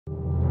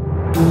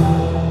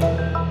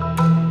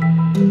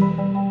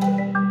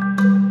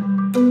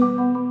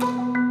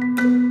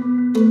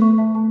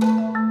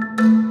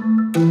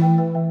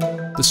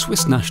The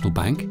Swiss National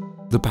Bank,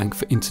 the Bank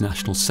for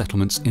International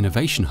Settlements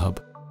Innovation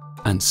Hub,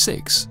 and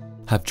SIX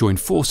have joined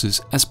forces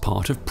as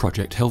part of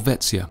Project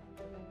Helvetia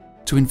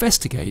to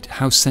investigate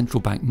how central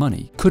bank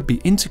money could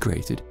be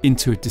integrated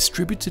into a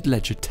distributed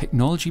ledger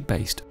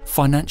technology-based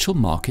financial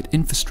market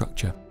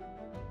infrastructure.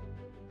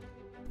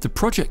 The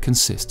project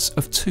consists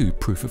of two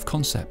proof of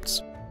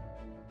concepts.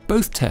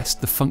 Both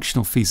test the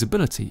functional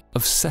feasibility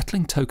of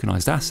settling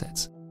tokenized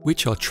assets,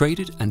 which are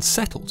traded and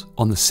settled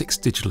on the SIX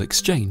digital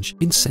exchange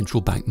in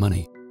central bank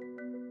money.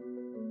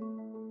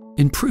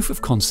 In proof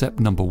of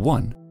concept number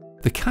 1,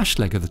 the cash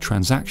leg of the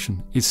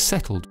transaction is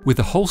settled with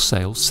a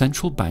wholesale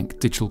central bank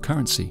digital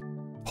currency,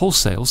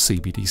 wholesale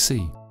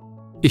CBDC,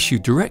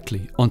 issued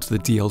directly onto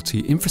the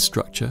DLT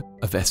infrastructure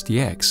of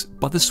SDX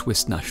by the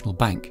Swiss National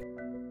Bank.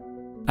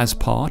 As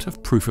part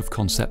of proof of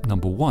concept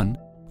number 1,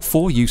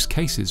 4 use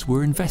cases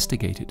were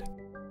investigated: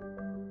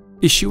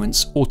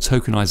 issuance or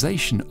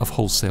tokenization of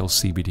wholesale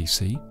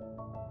CBDC,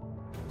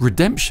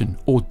 redemption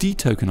or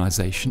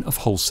detokenization of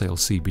wholesale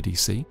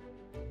CBDC,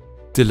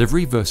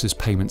 delivery versus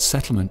payment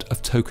settlement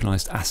of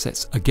tokenized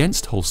assets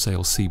against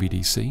wholesale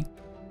CBDC,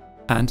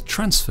 and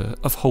transfer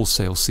of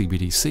wholesale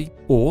CBDC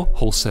or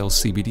wholesale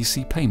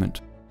CBDC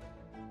payment.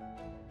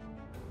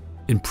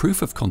 In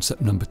proof of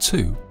concept number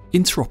 2,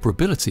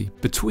 interoperability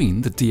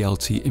between the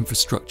DLT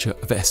infrastructure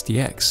of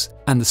SDX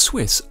and the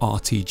Swiss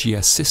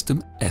RTGS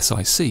system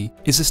SIC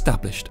is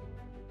established,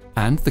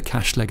 and the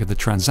cash leg of the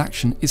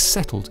transaction is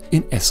settled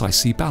in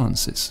SIC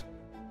balances.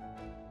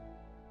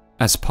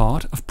 As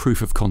part of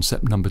proof of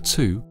concept number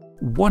 2,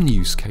 1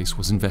 use case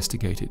was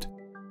investigated: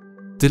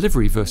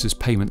 delivery versus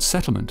payment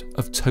settlement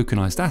of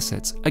tokenized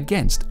assets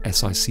against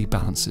SIC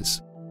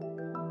balances.